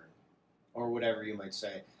negative or whatever you might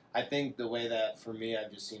say. I think the way that for me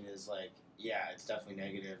I've just seen is like, yeah, it's definitely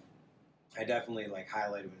negative. I definitely like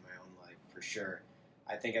highlight them in my own life for sure.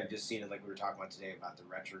 I think I've just seen it like we were talking about today about the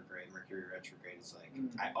retrograde, Mercury retrograde. It's like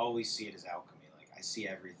I always see it as alchemy. Like I see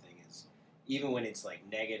everything as, even when it's like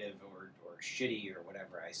negative or shitty or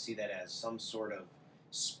whatever, I see that as some sort of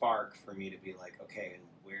spark for me to be like, okay, and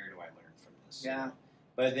where do I learn from this? Yeah.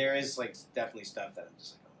 But there is like definitely stuff that I'm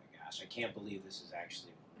just like, oh my gosh, I can't believe this is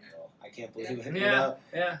actually real. I can't believe it.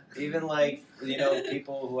 Yeah. Even like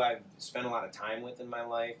people who I've spent a lot of time with in my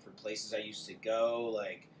life, or places I used to go,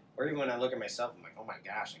 like, or even when I look at myself, I'm like, oh my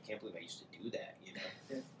gosh, I can't believe I used to do that.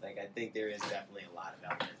 Like I think there is definitely a lot of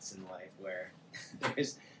elements in life where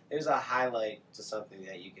there's a highlight to something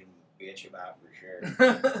that you can bitch about for sure.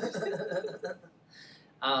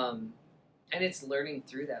 And it's learning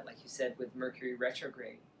through that, like you said, with Mercury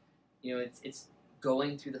retrograde. It's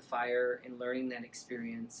going through the fire and learning that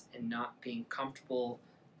experience and not being comfortable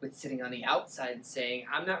with sitting on the outside and saying,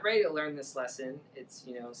 I'm not ready to learn this lesson. It's,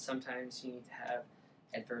 sometimes you need to have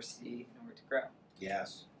adversity in order to grow.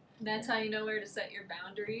 Yes. And that's how you know where to set your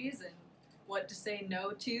boundaries and what to say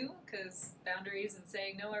no to, because boundaries and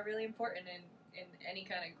saying no are really important in any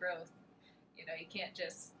kind of growth. You can't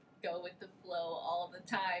just go with the flow all the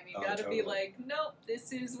time. You gotta be like, nope,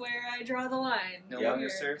 this is where I draw the line. No longer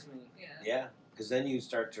serves me. Yeah, because then you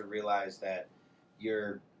start to realize that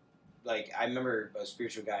you're, like, I remember a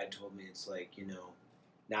spiritual guide told me, it's like,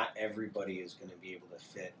 not everybody is going to be able to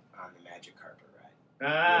fit on the magic carpet ride.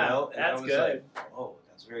 And that's I was good. Like, oh,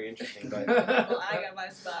 that's very interesting. But well, I got my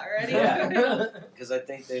spot ready. Yeah, because I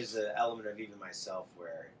think there's an element of even myself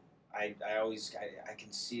where I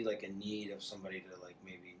can see like a need of somebody to like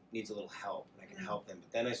maybe needs a little help, and I can help them.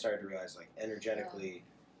 But then I started to realize, like, energetically,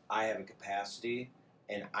 I have a capacity,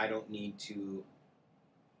 and I don't need to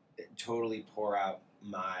totally pour out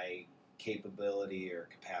my capability or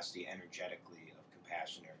capacity energetically of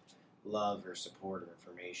compassion or love or support or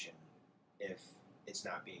information if it's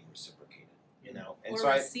not being reciprocated, And or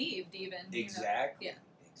so received even. Exactly. Yeah.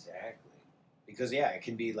 Exactly. Because it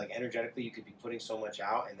can be like energetically, you could be putting so much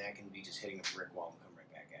out, and that can be just hitting a brick wall and come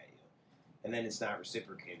right back at you. And then it's not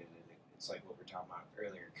reciprocated, and it's like what we were talking about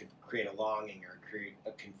earlier. It could create a longing or create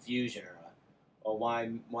a confusion or a why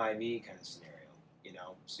me kind of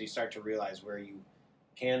scenario, So you start to realize where you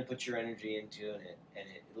can put your energy into, and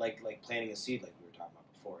it like planting a seed, like we were talking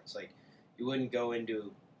about before. It's like you wouldn't go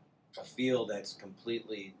into a field that's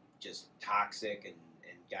completely just toxic and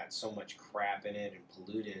got so much crap in it and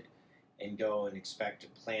polluted, and go and expect to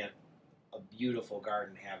plant a beautiful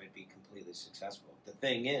garden, have it be completely successful. The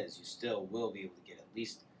thing is, you still will be able to get at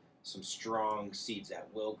least some strong seeds that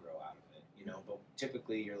will grow out of it, you know. But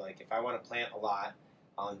typically, you're like, if I want to plant a lot,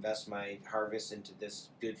 I'll invest my harvest into this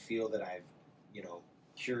good field that I've, you know,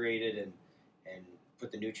 curated and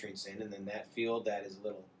put the nutrients in, and then that field that is a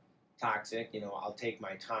little toxic, you know, I'll take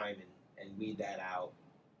my time and weed that out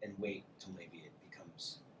and wait till maybe it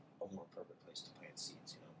becomes a more appropriate place to plant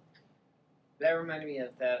seeds, you know. That reminded me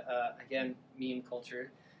of that, again, meme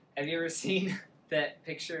culture. Have you ever seen that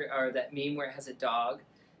picture or that meme where it has a dog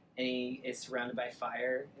and he is surrounded by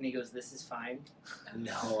fire and he goes, "This is fine"?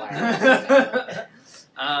 No, I haven't.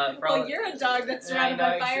 Well, you're a dog that's surrounded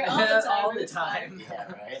by fire all the time. All the time.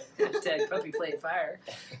 Yeah, right? Hashtag puppy play fire.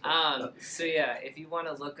 So yeah, if you want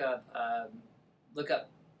to look up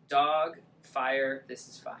dog, fire, this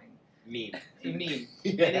is fine. Meme. Meme.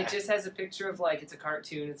 Yeah. And it just has a picture of, like, it's a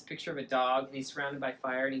cartoon, it's a picture of a dog, and he's surrounded by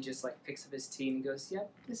fire, and he just, like, picks up his tea, and he goes, "Yep,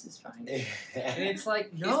 this is fine." And it's like,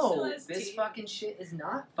 still no, has this tea. fucking shit is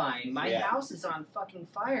not fine. My Yeah. house is on fucking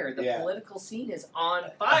fire. The Yeah. political scene is on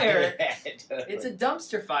fire. Totally. It's a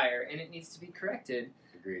dumpster fire, and it needs to be corrected.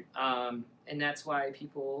 Agreed. And that's why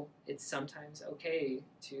it's sometimes okay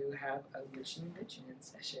to have a witchin' and bitchin'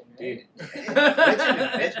 session, right? Dude, witchin'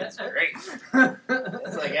 and bitchin's great.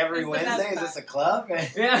 It's like every It's the best Wednesday. Is this a club?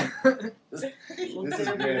 Yeah. This This is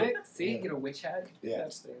great. See, you get a witch hat. Yeah.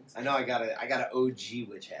 That's things. I know. I got a OG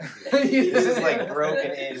witch hat. This is like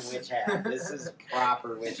broken in witch hat. This is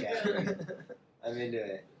proper witch hat. I'm into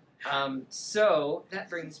it. So that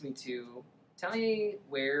brings me to, tell me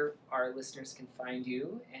where our listeners can find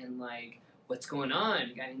you and, like, what's going on.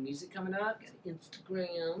 You got any music coming up? Got any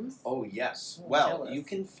Instagrams? Oh, yes. Tell Well, us. you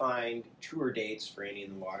can find tour dates for Annie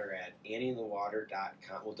in the Water at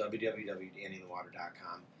annieinthewater.com. Well,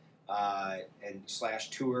 www.annieinthewater.com and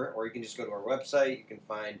 /tour, or you can just go to our website. You can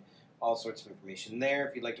find all sorts of information there.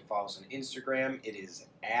 If you'd like to follow us on Instagram, it is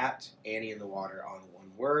at Annie in the Water on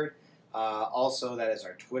one word. Also, that is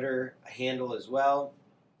our Twitter handle as well.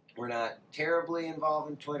 We're not terribly involved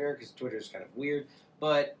in Twitter because Twitter is kind of weird.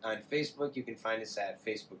 But on Facebook, you can find us at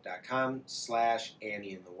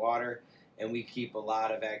facebook.com/AnnieInTheWater. And we keep a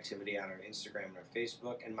lot of activity on our Instagram and our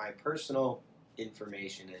Facebook. And my personal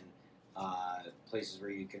information and places where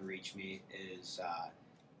you can reach me is on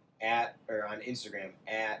Instagram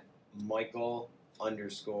at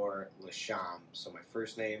Michael_Lashomb. So my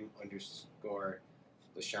first name _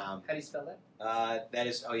 Lashomb. How do you spell that? That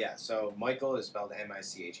is, so Michael is spelled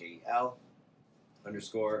Michael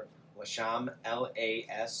 _ Lashomb,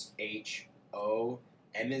 LASHO,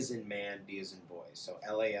 M as in man, B as in boy. So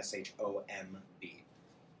LASHOMB.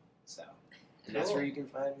 So, and that's where you can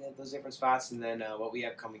find me at those different spots. And then what we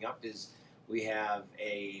have coming up is we have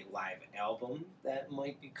a live album that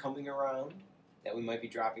might be coming around that we might be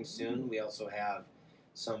dropping soon. We also have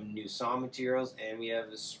some new song materials, and we have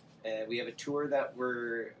a tour that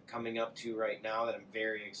we're coming up to right now that I'm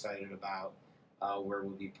very excited about, where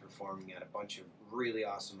we'll be performing at a bunch of really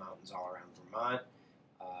awesome mountains all around Vermont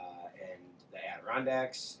and the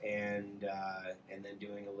Adirondacks, and then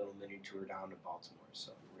doing a little mini tour down to Baltimore.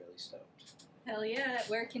 So I'm really stoked. Hell yeah.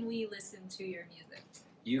 Where can we listen to your music?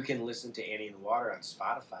 You can listen to Annie in the Water on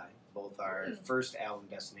Spotify, both our first album,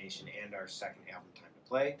 Destination, and our second album, Time to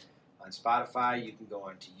Play. On Spotify, you can go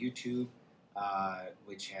onto YouTube,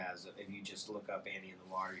 which has, if you just look up Annie in the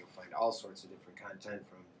Water, you'll find all sorts of different content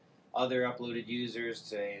from other uploaded users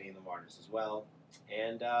to Annie in the Waters as well.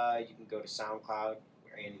 And you can go to SoundCloud,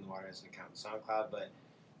 where Annie in the Water has an account in SoundCloud, but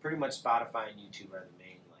pretty much Spotify and YouTube are the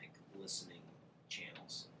main, like, listening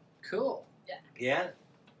channels. Cool. Yeah?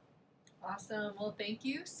 Awesome. Well, thank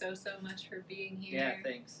you so much for being here. Yeah,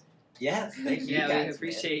 thanks. Yes, thank you Yeah, guys, we man.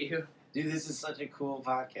 appreciate you. Dude, this is such a cool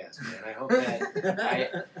podcast, man. I hope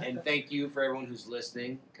that and thank you for everyone who's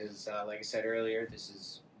listening, because like I said earlier, this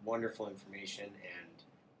is wonderful information, and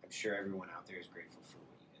I'm sure everyone out there is grateful for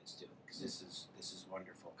what you guys do, because this is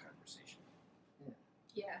wonderful conversation.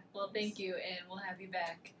 Yeah. Well, thank you, and we'll have you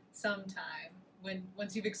back sometime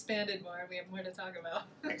once you've expanded more. We have more to talk about.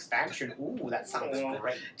 Expansion, ooh, that sounds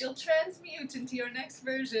great. You'll transmute into your next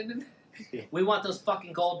version. We want those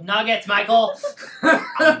fucking gold nuggets, Michael! I'm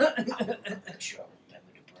sure I'll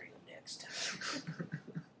remember to bring them next time.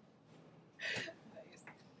 Nice.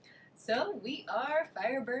 So we are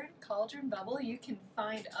Fireburn Cauldron Bubble. You can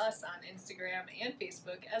find us on Instagram and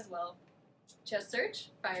Facebook as well. Just search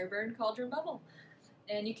Fireburn Cauldron Bubble.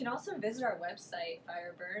 And you can also visit our website,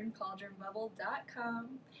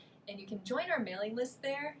 fireburncauldronbubble.com. And you can join our mailing list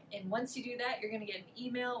there. And once you do that, you're going to get an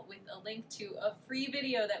email with a link to a free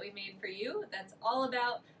video that we made for you that's all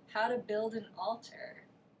about how to build an altar.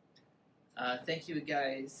 Thank you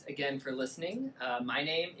guys again for listening. My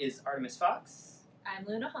name is Artemis Fox. I'm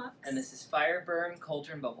Luna Hawks. And this is Fire Burn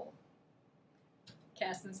Cauldron Bubble.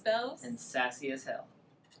 Casting spells. And sassy as hell.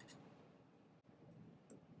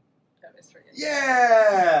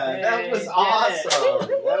 Yeah, Yay, that was did it. awesome.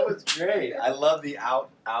 That was great. I love the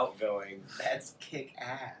outgoing. That's kick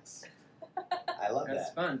ass. I love That's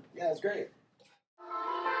that. fun. Yeah, it's great.